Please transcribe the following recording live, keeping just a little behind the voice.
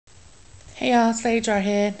Hey y'all, it's Lady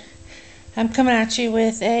Jarhead. I'm coming at you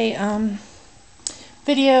with a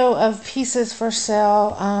video of pieces for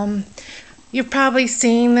sale. You've probably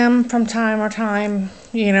seen them from time to time.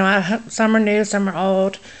 You know, some are new, some are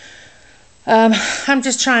old. I'm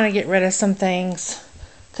just trying to get rid of some things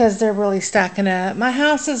because they're really stacking up. My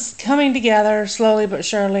house is coming together slowly but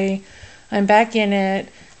surely. I'm back in it.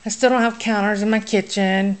 I still don't have counters in my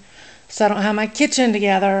kitchen, so I don't have my kitchen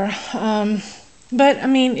together. But I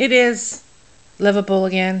mean, it is livable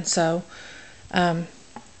again, so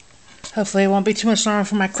hopefully it won't be too much longer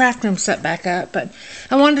for my craft room set back up. But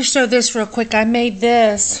I wanted to show this real quick. I made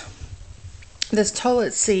this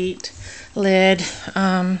toilet seat lid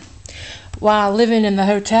while living in the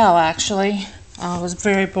hotel. Actually, I was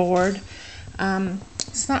very bored.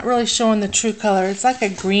 It's not really showing the true color. It's like a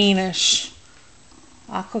greenish,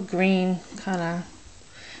 aqua green kind of.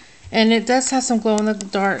 And it does have some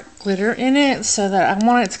glow-in-the-dark glitter in it, so that I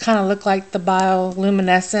want it to kind of look like the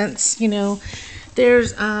bioluminescence. You know,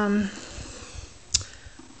 there's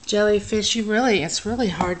jellyfish. It's really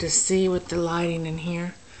hard to see with the lighting in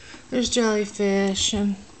here. There's jellyfish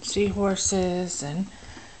and seahorses, and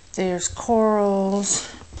there's corals,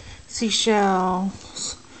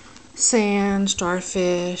 seashells, sand,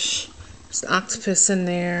 starfish. There's an octopus in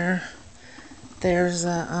there. There's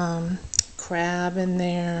a crab in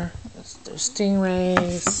there. There's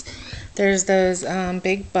stingrays. There's those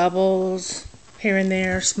big bubbles here and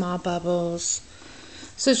there, small bubbles.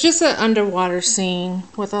 So it's just an underwater scene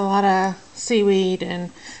with a lot of seaweed,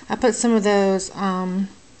 and I put some of those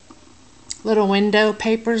little window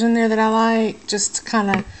papers in there that I like, just to kind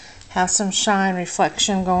of have some shine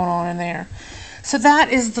reflection going on in there. So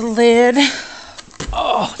that is the lid.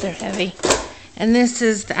 Oh, they're heavy. And this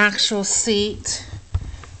is the actual seat.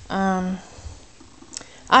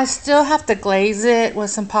 I still have to glaze it with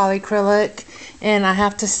some polyacrylic, and I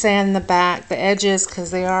have to sand the edges,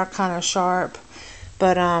 because they are kind of sharp.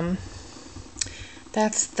 But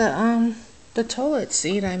that's the toilet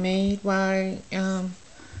seat I made while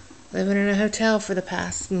living in a hotel for the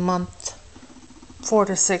past month, 4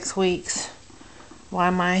 to 6 weeks,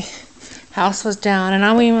 while my house was down. And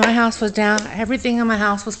I mean, my house was down. Everything in my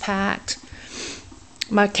house was packed.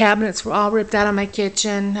 My cabinets were all ripped out of my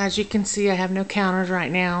kitchen. As you can see, I have no counters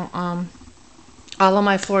right now. All of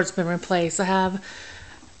my floors have been replaced. I have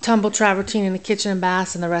tumble travertine in the kitchen and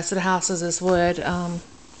bath, and the rest of the house is this wood.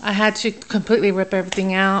 I had to completely rip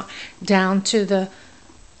everything out, down to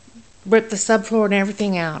rip the subfloor and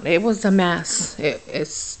everything out. It was a mess.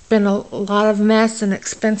 It's been a lot of mess and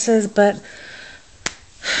expenses, but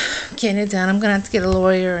getting it done. I'm going to have to get a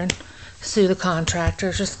lawyer and sue the contractor.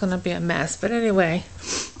 It's just going to be a mess. But anyway,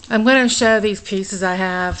 I'm going to show these pieces I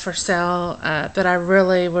have for sale that I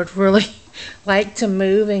would really like to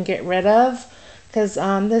move and get rid of, because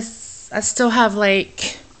I still have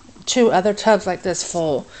like 2 other tubs like this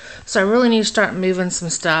full, so I really need to start moving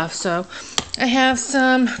some stuff. So I have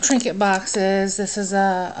some trinket boxes. This is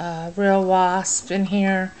a real wasp in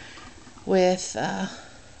here with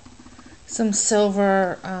some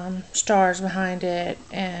silver stars behind it,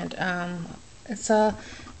 and it's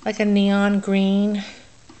like a neon green.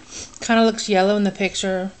 Kind of looks yellow in the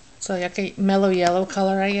picture, so like a mellow yellow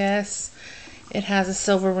color, I guess. It has a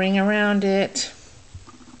silver ring around it.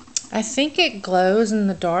 I think it glows in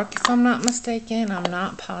the dark, if I'm not mistaken. I'm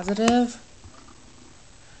not positive.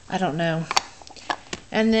 I don't know.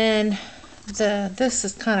 And then this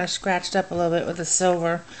is kind of scratched up a little bit with the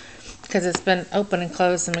silver, because it's been open and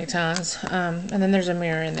closed so many times. And then there's a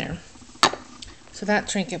mirror in there. So that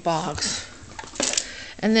trinket box.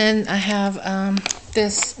 And then I have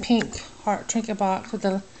this pink heart trinket box with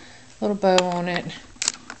a little bow on it.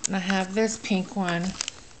 And I have this pink one.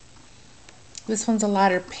 This one's a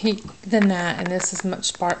lighter pink than that, and this is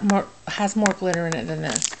has more glitter in it than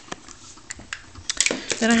this.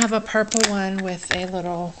 Then I have a purple one with a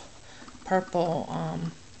little purple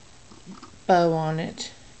bow on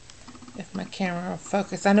it. If my camera will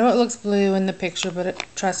focus. I know it looks blue in the picture, but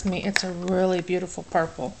trust me, it's a really beautiful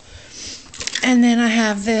purple. And then I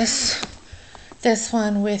have this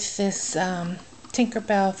one with this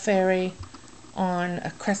Tinkerbell fairy on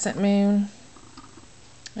a crescent moon,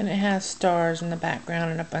 and it has stars in the background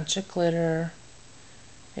and a bunch of glitter.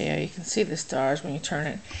 Yeah, you can see the stars when you turn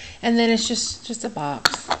it. And then it's just a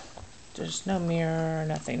box. There's no mirror or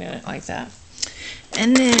nothing in it like that.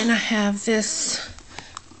 And then I have this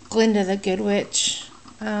Glinda the Good Witch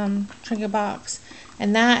trinket box,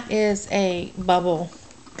 and that is a bubble.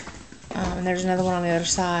 And there's another one on the other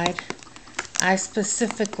side. I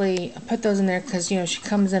specifically put those in there because, you know, she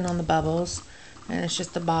comes in on the bubbles, and it's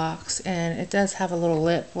just a box, and it does have a little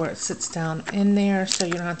lip where it sits down in there, so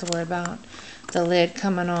you don't have to worry about the lid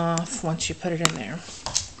coming off once you put it in there.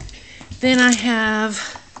 Then I have,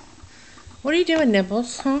 what are you doing,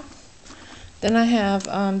 Nibbles, huh? Then I have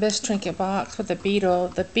this trinket box with a beetle.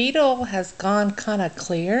 The beetle has gone kind of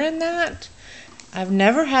clear in that. I've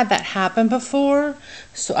never had that happen before,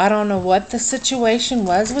 so I don't know what the situation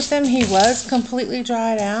was with him. He was completely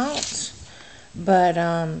dried out, but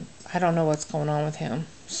I don't know what's going on with him.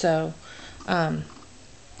 So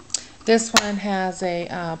this one has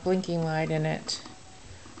a blinking light in it.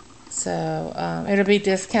 So it'll be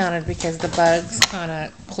discounted because the bugs kind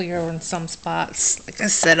of clear in some spots. Like I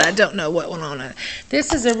said, I don't know what went on it.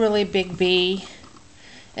 This is a really big bee.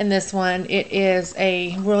 In this one, it is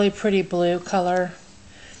a really pretty blue color,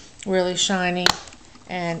 really shiny,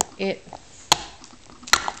 and it,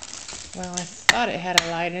 well, I thought it had a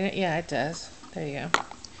light in it. Yeah, it does. There you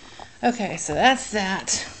go. Okay, so that's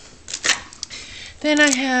that. Then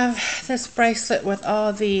I have this bracelet with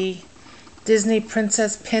all the Disney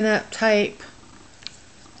princess pinup type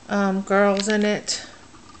girls in it.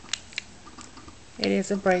 It is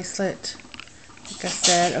a bracelet, like I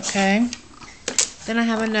said, okay. Then I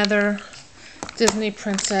have another Disney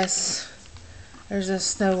princess. There's a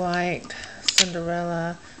Snow White,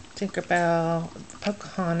 Cinderella, Tinkerbell,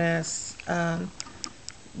 Pocahontas,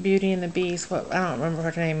 Beauty and the Beast, what, I don't remember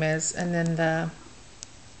what her name is, and then the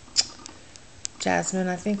Jasmine,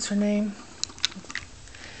 I think's her name.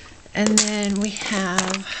 And then we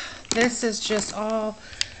have, this is just all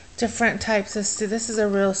different types of, this is a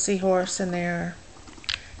real seahorse in there.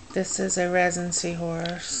 This is a resin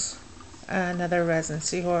seahorse. Another resin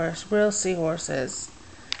seahorse. Real seahorses.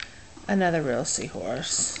 Another real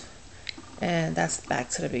seahorse. And that's back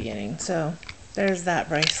to the beginning. So there's that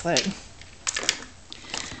bracelet.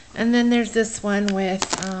 And then there's this one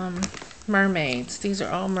with mermaids. These are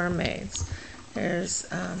all mermaids. There's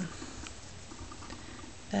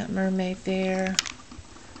that mermaid there.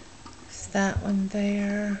 There's that one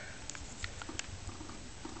there.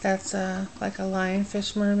 That's like a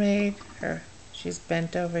lionfish mermaid. She's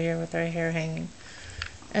bent over here with her hair hanging.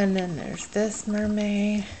 And then there's this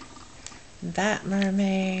mermaid, that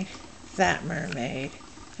mermaid, that mermaid,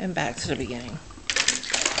 and back to the beginning.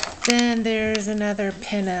 Then there's another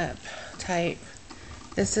pinup type.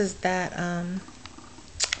 This is that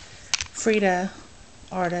Frida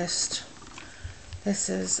artist. This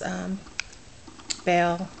is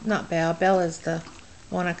Belle, not Belle. Belle is the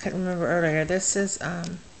one I couldn't remember earlier. This is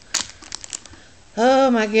oh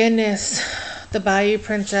my goodness, the Bayou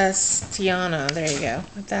Princess Tiana. There you go.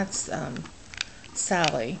 That's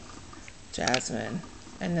Sally, Jasmine,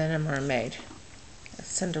 and then a mermaid. That's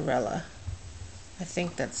Cinderella. I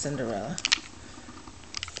think that's Cinderella.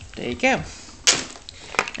 There you go.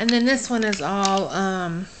 And then this one is all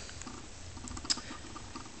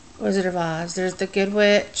Wizard of Oz. There's the Good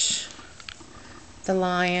Witch, the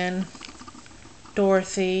Lion,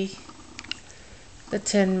 Dorothy, the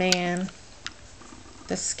Tin Man,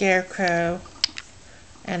 the Scarecrow,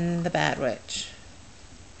 and the Bad Witch.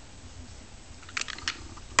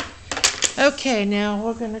 Okay, now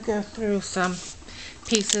we're going to go through some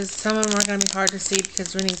pieces. Some of them are going to be hard to see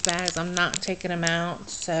because in these bags I'm not taking them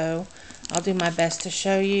out, so I'll do my best to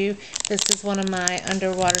show you. This is one of my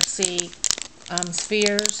underwater sea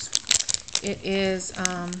spheres. It is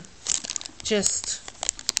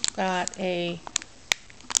just got a,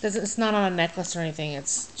 it's not on a necklace or anything,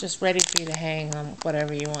 it's just ready for you to hang on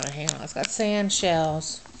whatever you want to hang on. It's got sand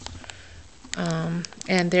shells,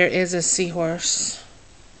 and there is a seahorse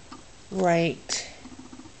right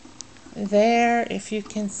there, if you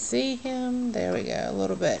can see him. There we go, a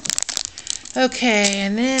little bit. Okay,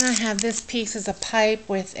 and then I have this piece as a pipe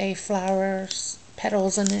with a flowers,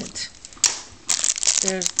 petals in it.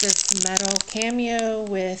 There's this metal cameo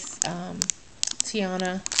with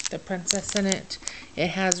Tiana, the princess, in it. It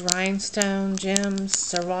has rhinestone gems,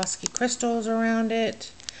 Swarovski crystals around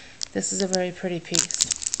it. This is a very pretty piece.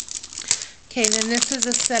 Okay, then this is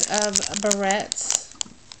a set of barrettes,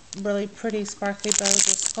 really pretty sparkly bows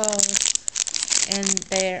with skulls, and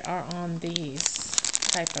they are on these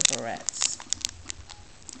type of barrettes,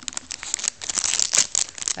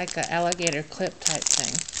 like an alligator clip type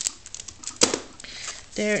thing.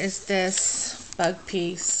 There is this bug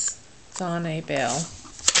piece. It's on a bell.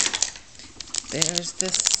 There's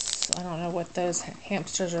this, I don't know what those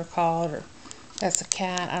hamsters are called, or that's a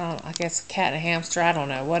cat. I guess a cat and a hamster. I don't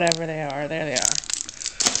know. Whatever they are, there they are.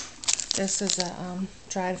 This is a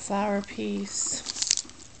dried flower piece.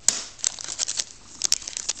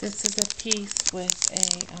 This is a piece with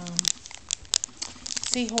a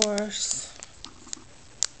seahorse.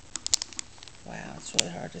 Wow, it's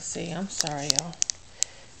really hard to see. I'm sorry, y'all.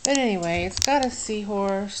 But anyway, it's got a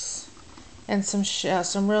seahorse and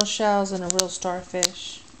some real shells and a real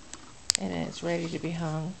starfish, and it's ready to be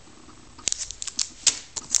hung.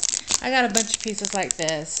 I got a bunch of pieces like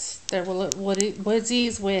this. They're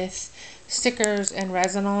woodsies with stickers and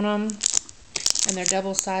resin on them, and they're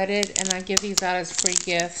double-sided, and I give these out as free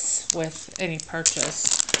gifts with any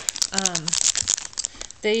purchase.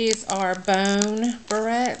 These are bone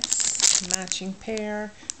barrettes, matching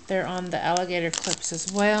pair. They're on the alligator clips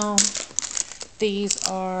as well. These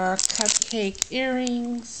are cupcake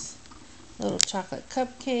earrings, little chocolate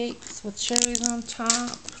cupcakes with cherries on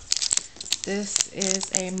top. This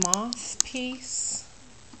is a moth piece,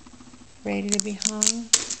 ready to be hung.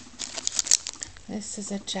 This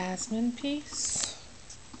is a jasmine piece.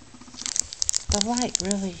 The light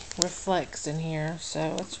really reflects in here,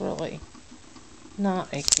 so it's really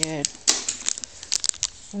not a good.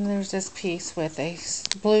 And there's this piece with a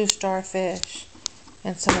blue starfish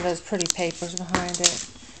and some of those pretty papers behind it.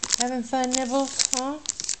 Having fun, Nibbles? Huh?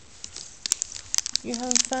 You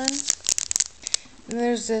having fun? And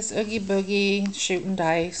there's this Oogie Boogie shooting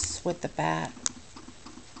dice with the bat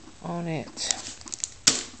on it.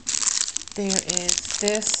 There is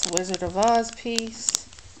this Wizard of Oz piece.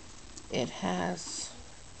 It has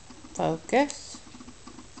focus.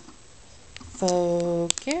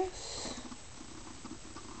 Focus.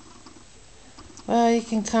 Well, you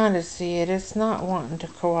can kind of see it. It's not wanting to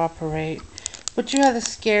cooperate. But you have the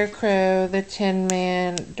Scarecrow, the Tin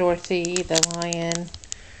Man, Dorothy, the lion.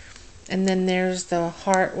 And then there's the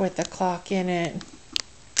heart with the clock in it.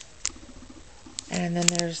 And then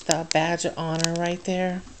there's the badge of honor right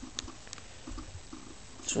there.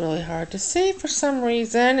 It's really hard to see for some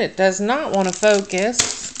reason. It does not want to focus.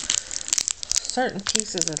 Certain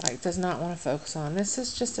pieces it does not want to focus on. This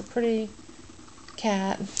is just a pretty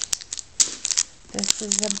cat. This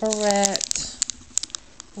is a barrette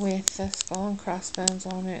with a skull and crossbones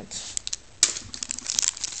on it.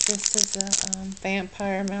 This is a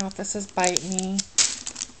vampire mouth. This is Bite Me.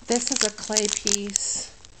 This is a clay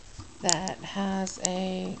piece that has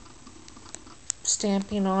a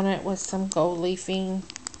stamping on it with some gold leafing.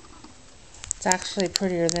 It's actually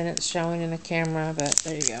prettier than it's showing in the camera, but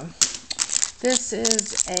there you go. This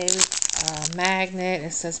is a magnet.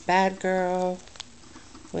 It says Bad Girl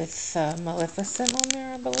with Maleficent on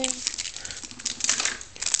there, I believe.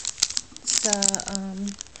 It's a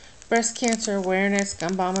breast cancer awareness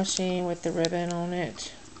gumball machine with the ribbon on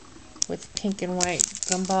it with pink and white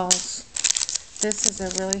gumballs. This is a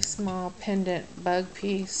really small pendant bug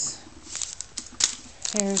piece.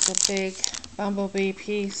 Here's a big bumblebee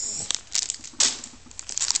piece.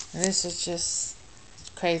 And this is just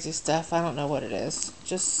crazy stuff. I don't know what it is.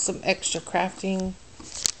 Just some extra crafting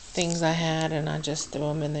things I had, and I just threw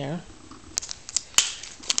them in there.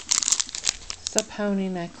 It's a pony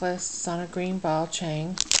necklace. It's on a green ball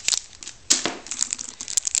chain.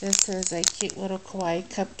 This is a cute little kawaii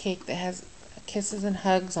cupcake that has kisses and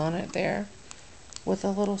hugs on it there with a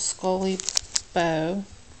little scully bow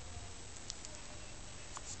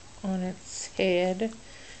on its head.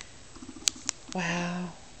 Wow.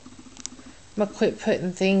 I'm going to quit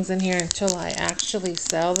putting things in here until I actually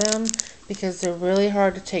sell them, because they're really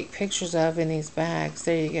hard to take pictures of in these bags.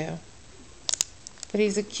 There you go. But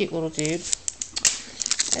he's a cute little dude.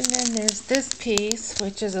 And then there's this piece,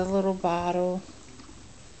 which is a little bottle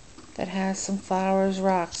that has some flowers,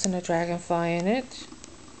 rocks, and a dragonfly in it.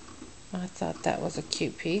 I thought that was a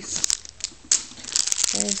cute piece.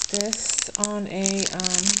 There's this on a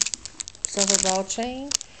silver ball chain.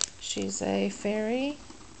 She's a fairy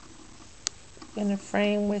in a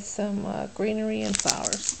frame with some greenery and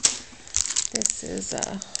flowers. This is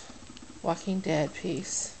a Walking Dead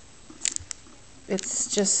piece.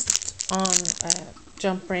 It's just on a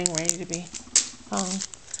jump ring ready to be hung.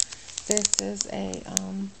 This is a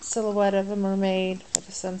silhouette of a mermaid with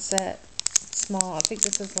a sunset. It's small. I think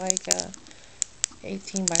this is like a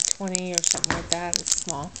 18 by 20 or something like that. It's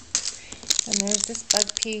small. And there's this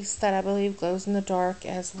bug piece that I believe glows in the dark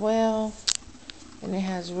as well. And it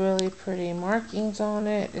has really pretty markings on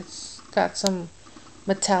it. It's got some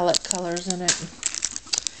metallic colors in it.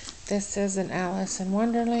 This is an Alice in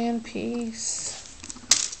Wonderland piece.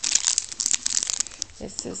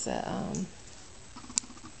 This is a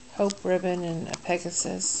Hope ribbon and a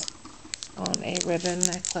Pegasus on a ribbon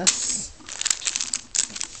necklace.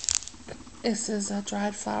 This is a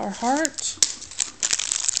dried flower heart.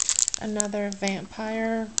 Another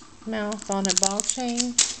vampire mouth on a ball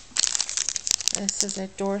chain. This is a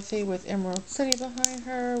Dorothy with Emerald City behind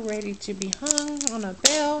her, ready to be hung on a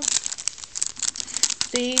bell.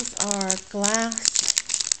 These are glass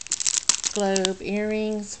globe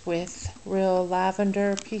earrings with real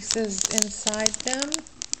lavender pieces inside them.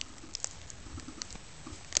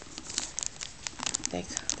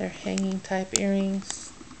 They're hanging type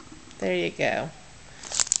earrings. There you go.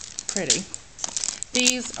 Pretty.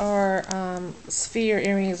 These are sphere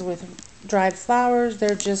earrings with dried flowers.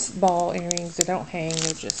 They're just ball earrings. They don't hang.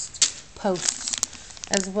 They're just posts.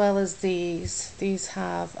 As well as these. These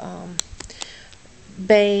have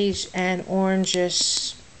beige and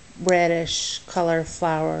orangish, reddish color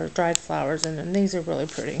dried flowers in them. These are really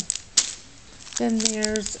pretty. Then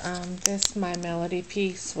there's this My Melody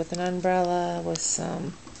piece with an umbrella with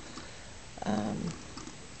some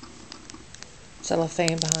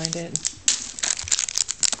cellophane behind it.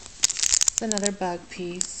 It's another bug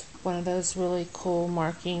piece, one of those really cool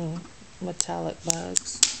marking metallic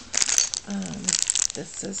bugs.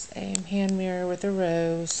 This is a hand mirror with a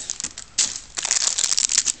rose.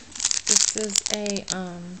 This is a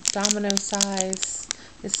domino size.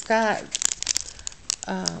 It's got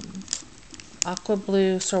aqua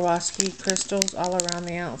blue Swarovski crystals all around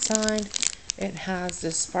the outside. It has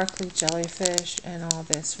this sparkly jellyfish and all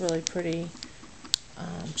this really pretty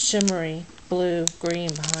shimmery blue green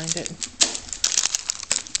behind it.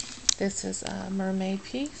 This is a mermaid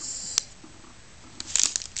piece.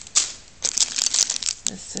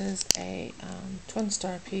 This is a twin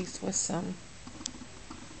star piece with some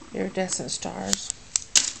iridescent stars.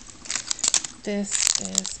 This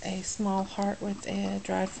is a small heart with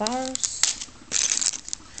dried flowers.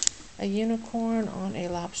 A unicorn on a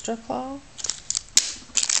lobster claw.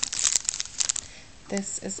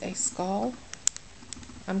 This is a skull.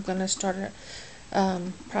 I'm going to start it.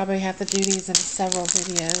 Probably have to do these in several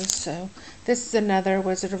videos. So this is another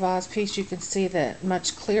Wizard of Oz piece. You can see that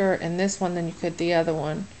much clearer in this one than you could the other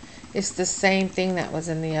one. It's the same thing that was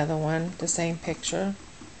in the other one, the same picture,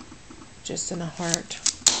 just in a heart.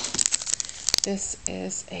 This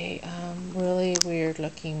is a really weird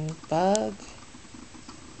looking bug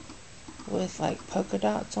with like polka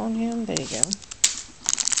dots on him. There you go.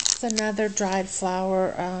 It's another dried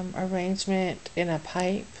flower arrangement in a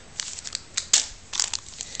pipe.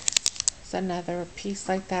 It's another piece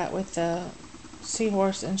like that with the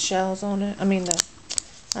seahorse and shells on it. I mean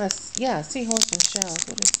seahorse and shells.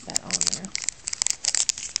 What is that on there?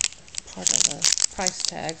 Part of the price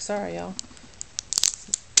tag. Sorry, y'all.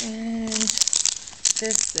 And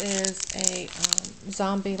this is a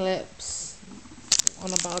zombie lips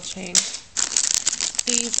on a ball chain.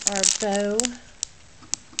 These are bow.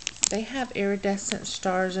 They have iridescent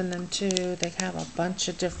stars in them too. They have a bunch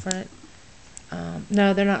of different,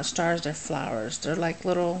 no, they're not stars, they're flowers. They're like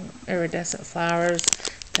little iridescent flowers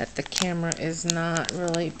that the camera is not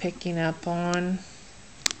really picking up on.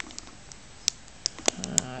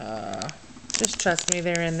 Just trust me,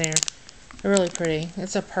 they're in there. They're really pretty.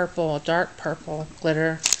 It's a purple, dark purple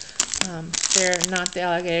glitter. They're not the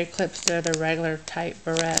alligator clips, they're the regular type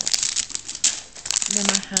barrettes. Then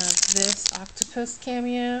I have this octopus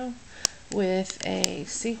cameo with a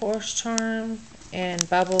seahorse charm and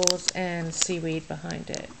bubbles and seaweed behind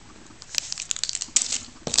it.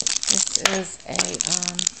 This is a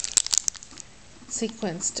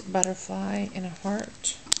sequenced butterfly in a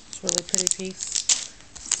heart. It's a really pretty piece.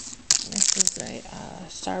 This is a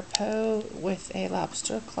star po with a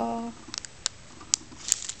lobster claw.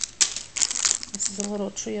 This is a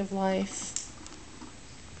little tree of life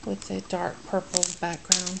with a dark purple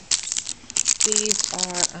background. These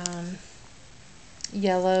are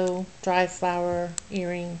yellow dried flower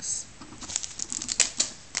earrings.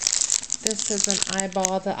 This is an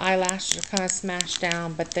eyeball. The eyelashes are kind of smashed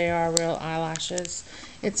down, but they are real eyelashes.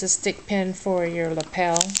 It's a stick pin for your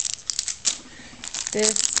lapel.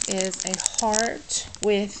 This is a heart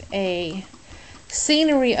with a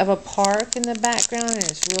scenery of a park in the background, and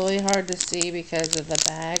it's really hard to see because of the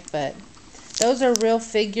bag, but those are real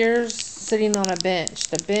figures sitting on a bench.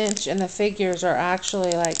 The bench and the figures are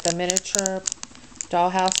actually like the miniature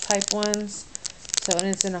dollhouse type ones. So, and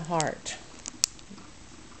it's in a heart.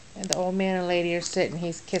 And the old man and lady are sitting,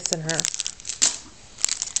 he's kissing her.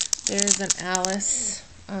 There's an Alice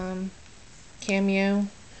cameo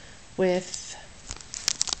with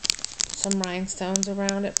some rhinestones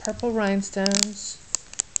around it. Purple rhinestones.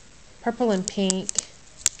 Purple and pink.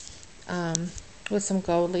 With some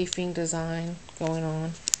gold leafing design going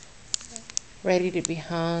on. Ready to be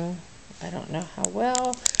hung. I don't know how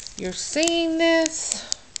well you're seeing this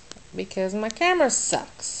because my camera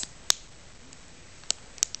sucks.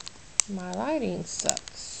 My lighting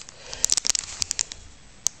sucks.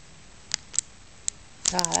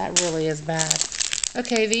 Ah, that really is bad.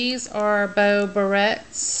 Okay, these are bow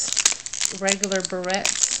barrettes, regular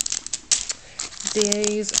barrettes.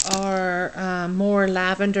 These are more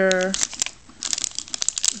lavender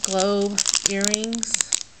globe earrings.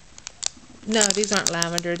 No, these aren't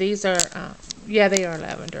lavender. These are, yeah, they are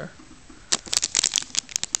lavender.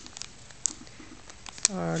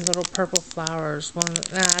 Or little purple flowers.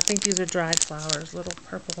 I think these are dried flowers. Little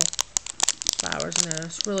purple flowers in there.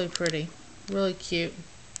 It's really pretty. Really cute.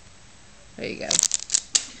 There you go.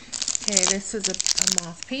 Okay, this is a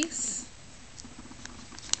moth piece.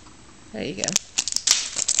 There you go.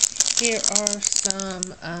 Here are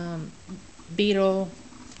some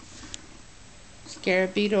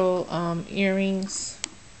scarab beetle earrings.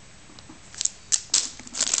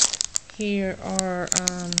 Here are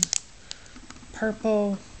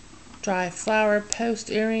purple dry flower post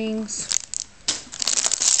earrings.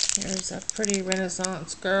 Here's a pretty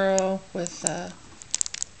Renaissance girl with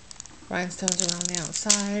rhinestones around the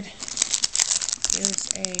outside. Here's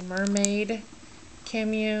a mermaid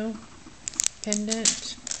cameo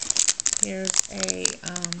pendant. Here's a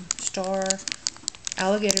star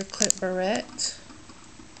alligator clip barrette.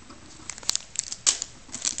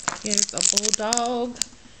 Here's a bulldog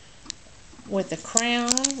with a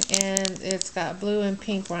crown, and it's got blue and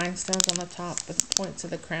pink rhinestones on the top with the points of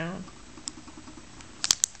the crown.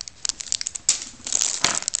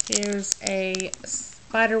 Here's a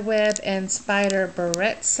spider web and spider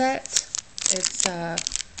barrette set. It's a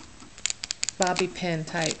bobby pin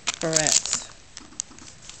type barrette,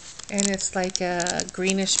 and it's like a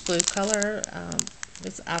greenish blue color.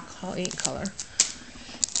 It's alcohol ink color.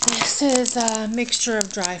 This is a mixture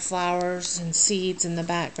of dry flowers and seeds in the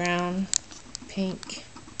background, pink.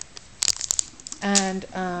 And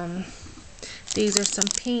these are some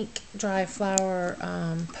pink dry flower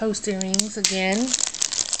post earrings again.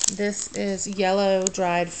 This is yellow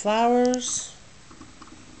dried flowers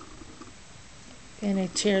in a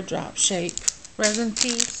teardrop shape resin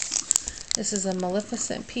piece. This is a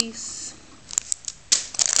Maleficent piece.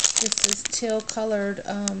 This is teal colored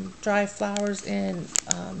dry flowers in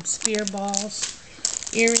sphere balls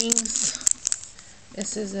earrings.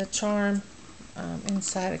 This is a charm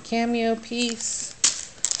inside a cameo piece.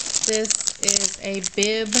 This is a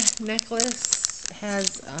bib necklace. It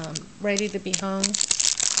has ready to be hung.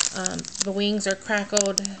 The wings are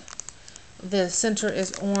crackled. The center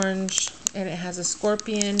is orange, and it has a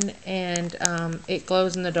scorpion, and it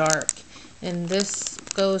glows in the dark. And this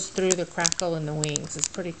goes through the crackle in the wings. It's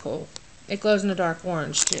pretty cool. It glows in the dark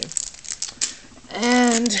orange too.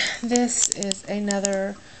 And this is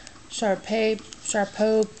another Chapeau,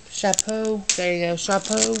 there you go,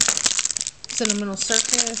 Chapeau Sentimental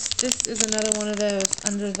Circus. This is another one of those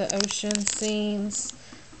under the ocean scenes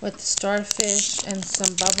with starfish and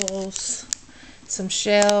some bubbles, some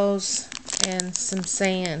shells, and some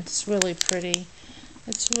sand. It's really pretty.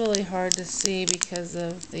 It's really hard to see because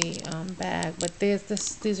of the bag, but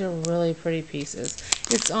these are really pretty pieces.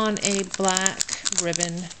 It's on a black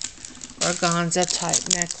ribbon organza type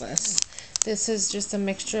necklace. This is just a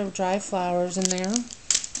mixture of dry flowers in there.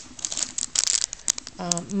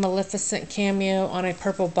 Maleficent cameo on a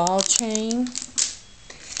purple ball chain.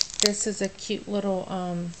 This is a cute little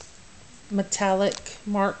metallic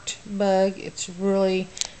marked bug. It's really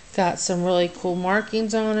got some really cool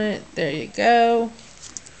markings on it. There you go.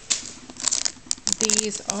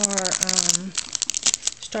 These are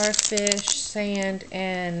starfish, sand,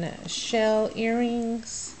 and shell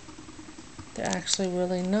earrings. They're actually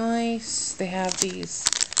really nice. They have these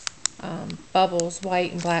bubbles,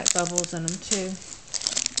 white and black bubbles in them too.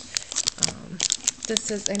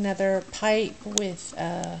 This is another pipe with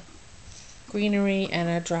greenery and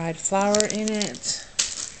a dried flower in it.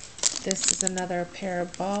 This is another pair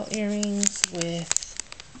of ball earrings with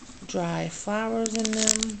dry flowers in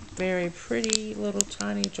them. Very pretty little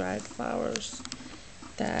tiny dried flowers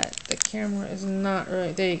that the camera is not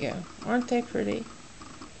really, there you go. Aren't they pretty?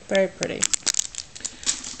 Very pretty.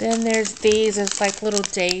 Then there's these, it's like little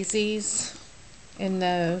daisies in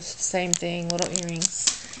those, same thing, little earrings.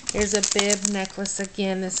 Here's a bib necklace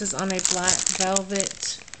again. This is on a black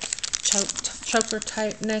velvet choker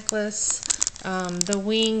type necklace. The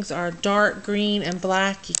wings are dark green and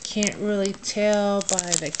black. You can't really tell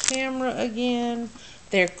by the camera again.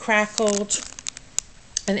 They're crackled,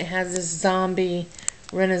 and it has this zombie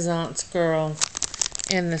Renaissance girl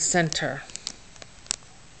in the center.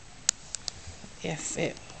 If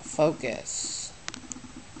it focus.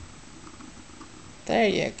 There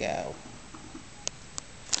you go.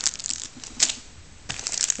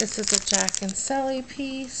 This is a Jack and Sally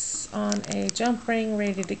piece on a jump ring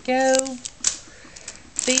ready to go.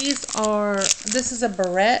 This is a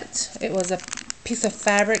barrette. It was a piece of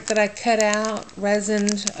fabric that I cut out,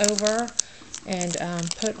 resined over, and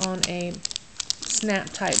put on a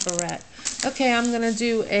snap type barrette. Okay, I'm going to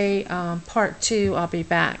do a part 2. I'll be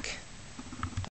back.